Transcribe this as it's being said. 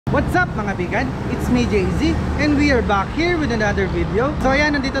What's up mga bigan? It's me JZ and we are back here with another video. So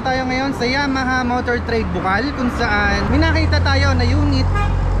ayan, nandito tayo ngayon sa Yamaha Motor Trade Bukal, kung saan may nakita tayo na unit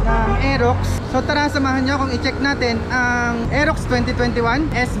ng Aerox. So tara, samahan nyo kung i-check natin ang Aerox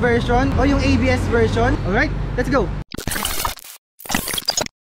 2021 S version o yung ABS version. Alright, let's go!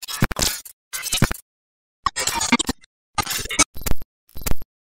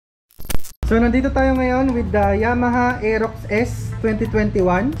 So nandito tayo ngayon with the Yamaha Aerox S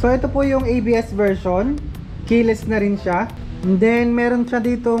 2021. So ito po yung ABS version. Keyless na rin siya. And then meron siya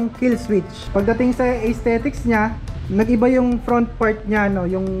ditong kill switch. Pagdating sa aesthetics niya, nag-iba yung front part niya, no?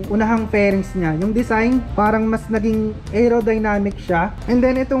 Yung unahang fairings niya. Yung design, parang mas naging aerodynamic siya. And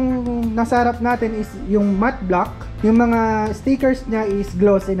then itong nasa harap natin is yung matte black. Yung mga stickers niya is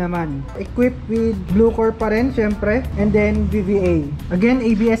glossy naman. Equipped with blue core pa rin, syempre. And then VVA. Again,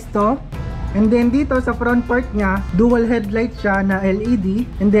 ABS to. And then dito sa front part niya, dual headlight siya na LED.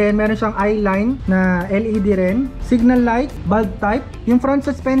 And then meron siyang eye line na LED rin. Signal light, bulb type. Yung front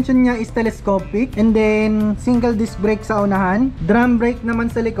suspension niya is telescopic. And then single disc brake sa unahan. Drum brake naman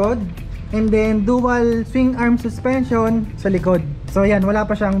sa likod. And then dual swing arm suspension sa likod. So yan, wala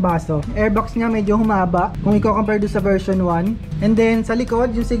pa siyang baso. Airbox niya medyo humaba kung i-compare do sa version 1. And then sa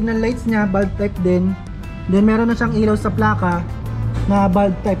likod, yung signal lights niya, bulb type din. Then meron na siyang ilaw sa plaka na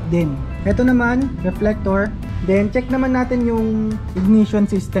bulb type din. Ito naman, reflector. Then check naman natin yung ignition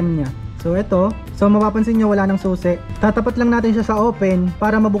system niya. So ito, so mapapansin nyo wala nang susi. Tatapat lang natin siya sa open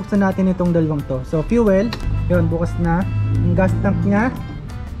para mabuksan natin itong dalawang to. So fuel, yun, bukas na. Yung gas tank niya,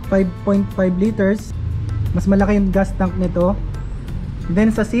 5.5 liters. Mas malaki yung gas tank nito.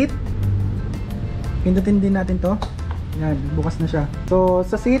 Then sa seat, pindutin din natin to. Yan, bukas na siya. So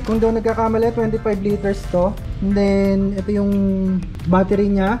sa seat, kung doon nagkakamali, 25 liters to. And then ito yung battery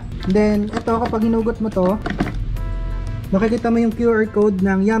niya. And then ito, kapag hinugot mo to, makikita mo yung QR code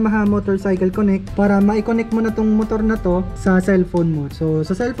ng Yamaha Motorcycle Connect para ma-connect mo na tong motor na to sa cellphone mo. So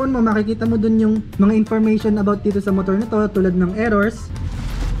sa cellphone mo, makikita mo dun yung mga information about dito sa motor na to, tulad ng errors.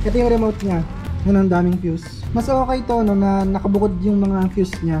 Ito yung remote niya. Yun, ang daming fuse. Mas okay to, no, na nakabukod yung mga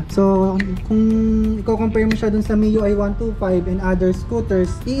fuse niya. So kung i-compare mo siya dun sa Mio A125 and other scooters,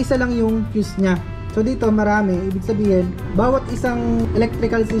 iisa lang yung fuse niya. So dito marami, ibig sabihin bawat isang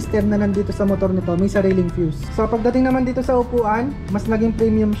electrical system na nandito sa motor nito may sariling fuse. So pagdating naman dito sa upuan, mas naging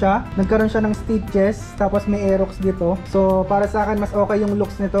premium siya. Nagkaroon siya ng stitches, tapos may Aerox dito. So para sa akin mas okay yung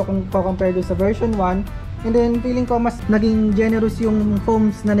looks nito kung compare do sa version 1. And then feeling ko mas naging generous yung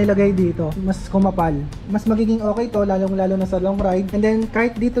foams na nilagay dito. Mas kumapal. Mas magiging okay to lalong-lalo na sa long ride. And then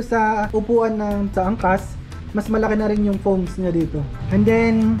kahit dito sa upuan sa angkas, mas malaki na rin yung foams niya dito. And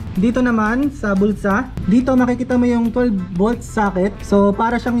then dito naman sa bulsa, dito makikita mo yung 12 volt socket. So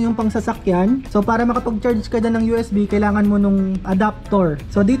para siyang yung pangsasakyan. So para makapag-charge ka dyan ng USB, kailangan mo nung adapter.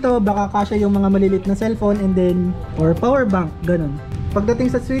 So dito baka kasya yung mga malilit na cellphone and then or power bank, ganun.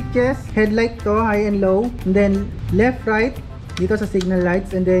 Pagdating sa switches, headlight to, high and low. And then left, right, dito sa signal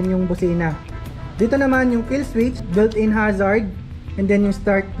lights. And then yung busina. Dito naman yung kill switch, built-in hazard. And then yung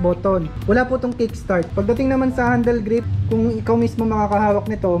start button. Wala po itong kickstart. Pagdating naman sa handle grip, kung ikaw mismo makakahawak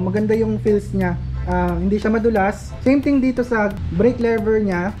nito, maganda yung feels niya. Hindi siya madulas. Same thing dito sa brake lever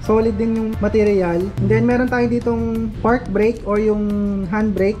niya. Solid din yung material. And then meron tayo ditong park brake or yung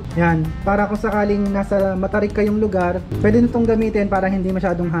hand brake. Yan. Para kung sakaling nasa matarik kayong lugar, pwede nitong gamitin para hindi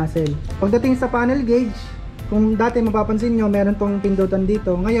masyadong hassle. Pagdating sa panel gauge, kung dati mapapansin nyo, meron tong pindutan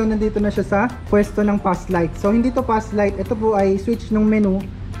dito. Ngayon, nandito na siya sa pwesto ng pass light. So, hindi to pass light. Ito po ay switch ng menu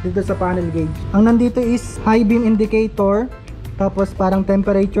dito sa panel gauge. Ang nandito is high beam indicator. Tapos, parang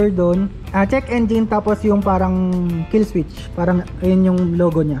temperature doon. Check engine. Tapos, yung parang kill switch. Parang, ayun yung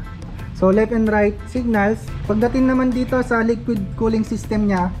logo niya. So, left and right signals. Pagdating naman dito sa liquid cooling system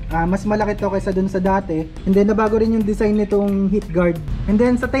niya, mas malaki to kaysa dun sa dati. And then, nabago rin yung design nitong heat guard. And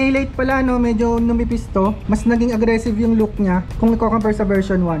then, sa taillight pala, no, medyo numipis to. Mas naging aggressive yung look niya kung i-compare sa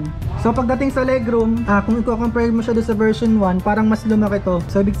version 1. So, pagdating sa legroom, kung i-compare mo siya doon sa version 1, parang mas lumaki to.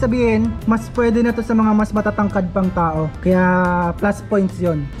 So, ibig sabihin, mas pwede na to sa mga mas matatangkad pang tao. Kaya, plus points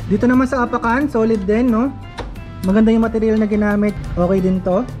yon. Dito naman sa apakan, solid din, no? Maganda yung material na ginamit. Okay din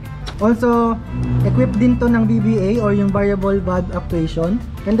to. Also, equipped din to ng VVA or yung variable valve actuation.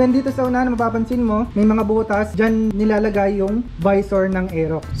 And then dito sa unahan, mapapansin mo, may mga butas. Diyan nilalagay yung visor ng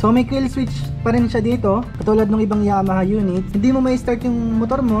Aerox. So may kill switch pa rin siya dito, katulad ng ibang Yamaha units. Hindi mo may start yung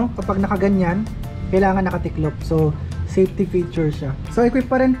motor mo kapag nakaganyan. Kailangan nakatiklop. So safety feature siya. So equipped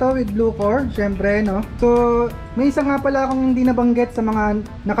pa rin to with blue core, syempre, no? So may isa nga pala akong hindi nabanggit sa mga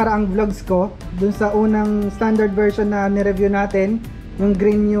nakaraang vlogs ko. Dun sa unang standard version na nireview natin, yung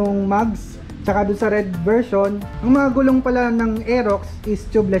green yung mugs. Tsaka dun sa red version, ang mga gulong pala ng Aerox is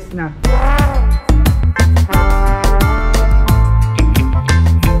tubeless na.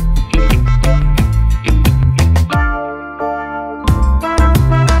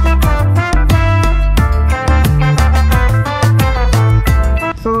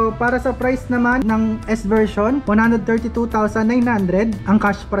 So para sa price naman ng S version, 132,900 ang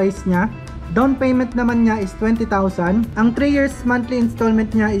cash price niya. Down payment naman niya is 20,000. Ang 3 years monthly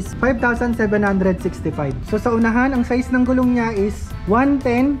installment niya is 5,765. So sa unahan, ang size ng gulong niya is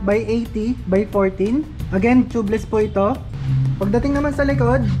 110 by 80 by 14. Again, tubeless po ito. Pagdating naman sa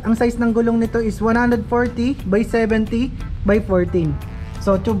likod, ang size ng gulong nito is 140 by 70 by 14.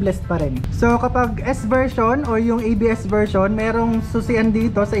 So tubeless pa rin. So kapag S version o yung ABS version, merong susian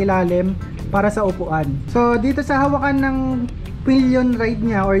dito sa ilalim para sa upuan. So dito sa hawakan ng pillion ride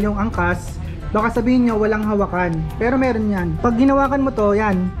niya or yung angkas, baka sabihin nyo walang hawakan, pero meron yan. Pag ginawakan mo to,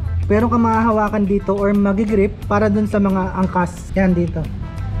 yan, meron ka mahahawakan dito or magigrip para dun sa mga angkas. Yan dito.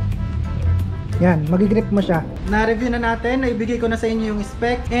 Yan, magigrip mo siya. Na-review na natin, naibigay ko na sa inyo yung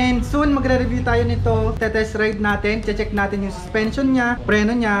spec. And soon magre-review tayo nito. Test ride natin, check natin yung suspension niya,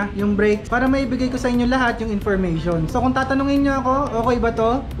 preno niya, yung brakes, para maibigay ko sa inyo lahat yung information. So kung tatanungin nyo ako, okay ba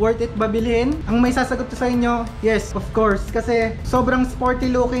to? Worth it ba bilhin? Ang may sasagot ko sa inyo, yes, of course. Kasi sobrang sporty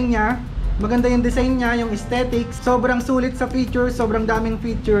looking niya. Maganda yung design niya, yung aesthetics. Sobrang sulit sa features, sobrang daming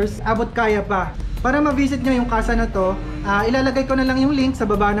features. Abot kaya pa. Para ma-visit nyo yung kasa na to, ilalagay ko na lang yung link sa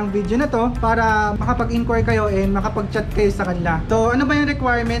baba ng video na to para makapag-inquire kayo and makapag-chat kayo sa kanila. So ano ba yung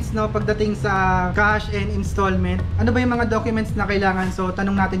requirements no pagdating sa cash and installment? Ano ba yung mga documents na kailangan? So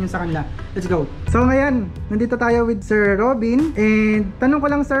tanong natin yun sa kanila. Let's go! So ngayon, nandito tayo with Sir Robin. And tanong ko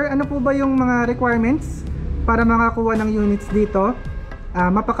lang sir, ano po ba yung mga requirements para makakuha ng units dito?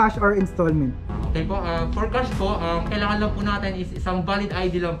 Mapa-cash or installment? Okay po, for cash po, kailangan lang po natin is isang valid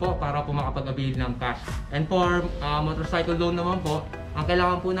ID lang po para po makapag-avail ng cash. And for motorcycle loan naman po, ang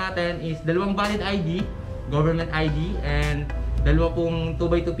kailangan po natin is dalawang valid ID, government ID, and dalawa pong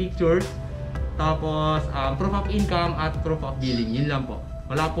 2x2 pictures, tapos proof of income at proof of billing. Yun lang po.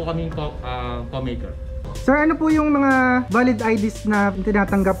 Wala po kaming co-maker. Sir, ano po yung mga valid IDs na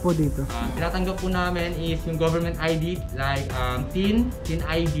tinatanggap po dito? Tinatanggap po namin is yung government ID like TIN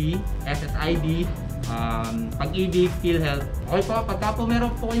ID, SSID, Pag-ibig, PhilHealth. Okay po, pagka po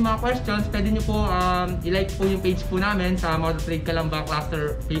meron po kayong mga questions, pwede nyo po i-like po yung page po namin sa Mototrade Calamba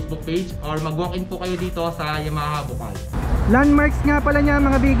Cluster Facebook page or mag-walk-in po kayo dito sa Yamaha Bukal. Landmarks nga pala niya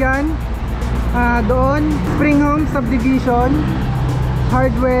mga bigan. Doon, Spring Home Subdivision,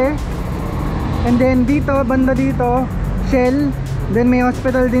 Hardware. And then dito, banda dito, Shell. Then may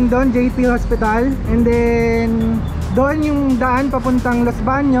hospital din doon, JP Hospital. And then doon yung daan papuntang Los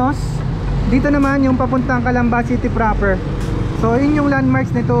Baños. Dito naman yung papuntang Calamba City proper. So yun yung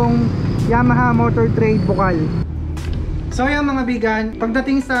landmarks nitong Yamaha Motor Trade Bukal. So yan mga bigan,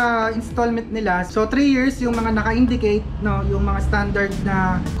 pagdating sa installment nila, so 3 years yung mga naka-indicate, no, yung mga standard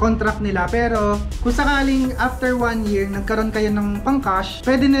na contract nila. Pero kung sakaling after 1 year nagkaroon kayo ng pang-cash,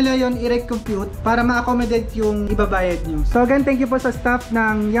 pwede nila yon i-recompute para ma-accommodate yung ibabayad nyo. So again, thank you po sa staff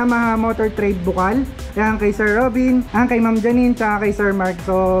ng Yamaha Motor Trade Bukal. Yan kay Sir Robin, yan kay Ma'am Janine, tsaka kay Sir Mark.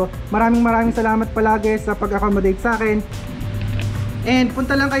 So maraming salamat palagi sa pag-accommodate sa akin. And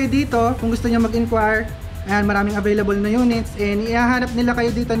punta lang kayo dito kung gusto nyo mag-inquire. Ayan, maraming available na units and ihahanap nila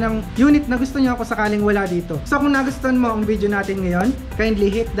kayo dito ng unit na gusto nyo kung sakaling wala dito. So kung nagustuhan mo ang video natin ngayon, kindly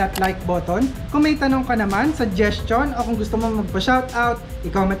hit that like button. Kung may tanong ka naman, suggestion, o kung gusto mo magpa-shoutout,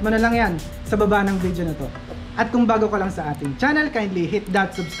 i-comment mo na lang yan sa baba ng video na to. At kung bago ka lang sa ating channel, kindly hit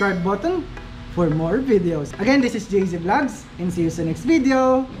that subscribe button for more videos. Again, this is JZ Vlogs and see you sa next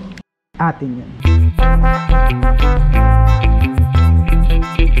video. Atin yan.